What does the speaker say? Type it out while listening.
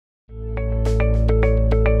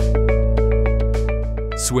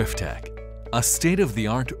Swifttech, a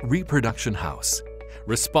state-of-the-art reproduction house,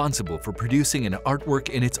 responsible for producing an artwork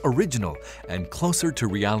in its original and closer to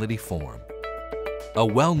reality form. A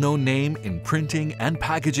well-known name in printing and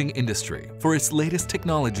packaging industry for its latest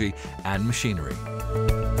technology and machinery.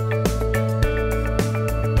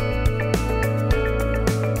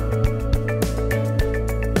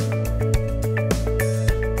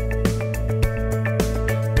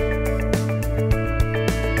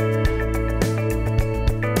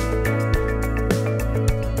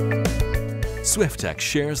 Swifttech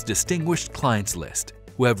shares distinguished clients list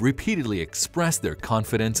who have repeatedly expressed their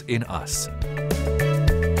confidence in us.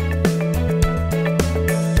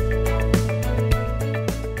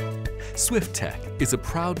 Swifttech is a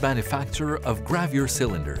proud manufacturer of gravure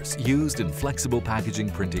cylinders used in flexible packaging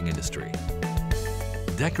printing industry,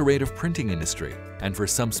 decorative printing industry, and for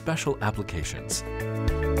some special applications.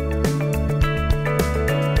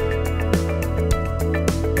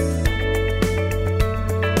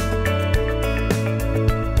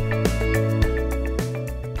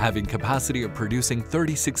 Having capacity of producing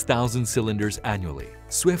 36,000 cylinders annually,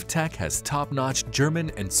 Swifttech has top-notch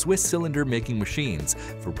German and Swiss cylinder making machines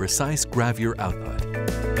for precise gravure output.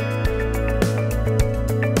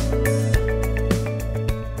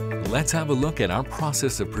 Let's have a look at our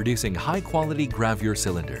process of producing high-quality gravure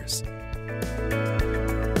cylinders.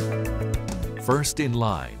 First in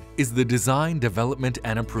line is the design, development,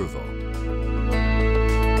 and approval.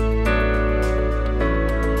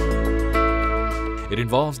 It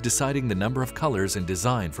involves deciding the number of colors and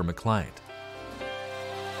design from a client.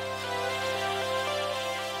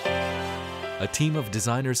 A team of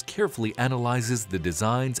designers carefully analyzes the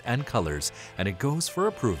designs and colors, and it goes for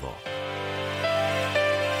approval.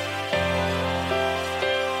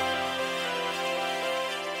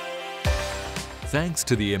 Thanks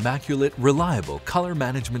to the immaculate, reliable color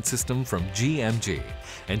management system from GMG,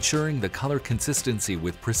 ensuring the color consistency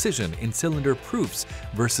with precision in cylinder proofs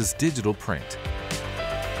versus digital print.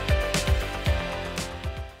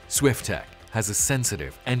 Swifttech has a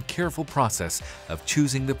sensitive and careful process of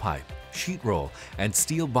choosing the pipe, sheet roll, and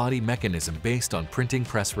steel body mechanism based on printing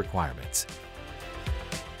press requirements.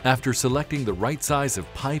 After selecting the right size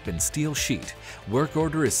of pipe and steel sheet, work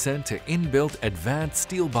order is sent to inbuilt advanced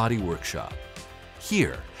steel body workshop.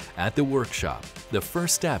 Here, at the workshop, the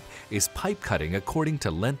first step is pipe cutting according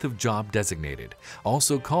to length of job designated,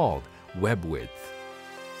 also called web width.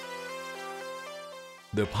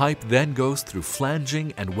 The pipe then goes through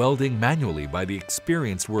flanging and welding manually by the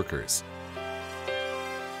experienced workers.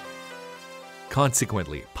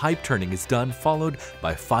 Consequently, pipe turning is done, followed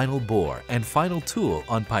by final bore and final tool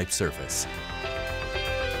on pipe surface.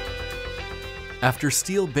 After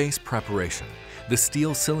steel base preparation, the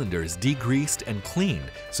steel cylinder is degreased and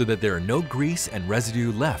cleaned so that there are no grease and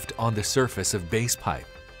residue left on the surface of base pipe.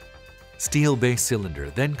 Steel base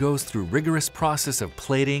cylinder then goes through rigorous process of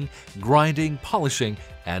plating, grinding, polishing,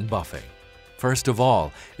 and buffing. First of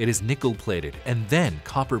all, it is nickel plated and then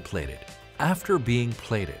copper plated. After being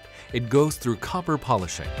plated, it goes through copper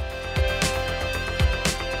polishing.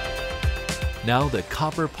 Now the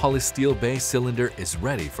copper polished steel base cylinder is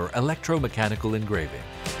ready for electromechanical engraving.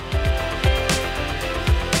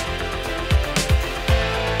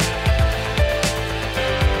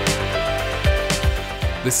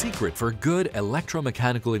 The secret for good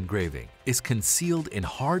electromechanical engraving is concealed in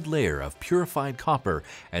hard layer of purified copper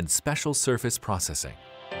and special surface processing.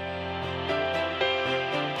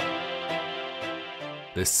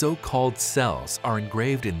 The so-called cells are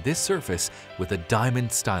engraved in this surface with a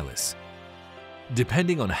diamond stylus.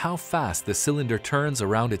 Depending on how fast the cylinder turns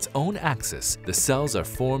around its own axis, the cells are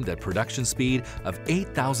formed at production speed of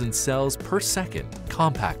 8,000 cells per second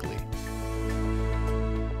compactly.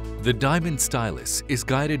 The diamond stylus is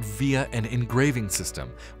guided via an engraving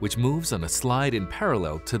system which moves on a slide in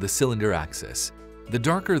parallel to the cylinder axis. The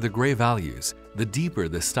darker the gray values, the deeper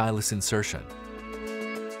the stylus insertion.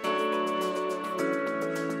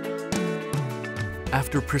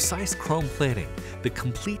 After precise chrome plating, the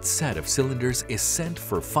complete set of cylinders is sent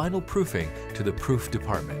for final proofing to the proof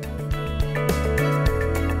department.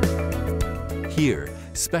 Here,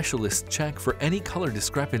 specialists check for any color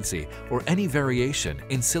discrepancy or any variation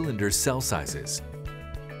in cylinder cell sizes.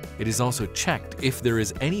 It is also checked if there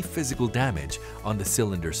is any physical damage on the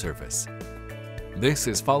cylinder surface. This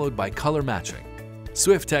is followed by color matching.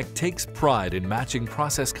 Swifttech takes pride in matching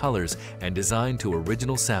process colors and design to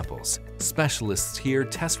original samples. Specialists here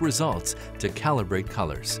test results to calibrate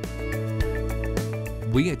colors.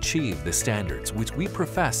 We achieve the standards which we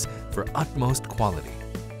profess for utmost quality.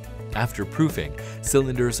 After proofing,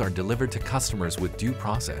 cylinders are delivered to customers with due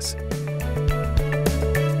process.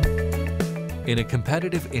 In a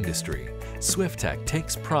competitive industry, Swifttech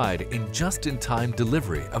takes pride in just-in-time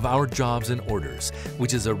delivery of our jobs and orders,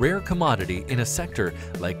 which is a rare commodity in a sector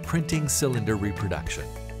like printing cylinder reproduction.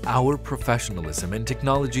 Our professionalism and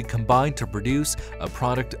technology combine to produce a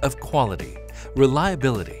product of quality,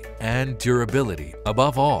 reliability, and durability.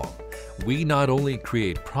 Above all, we not only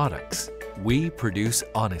create products, we produce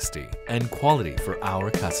honesty and quality for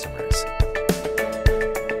our customers.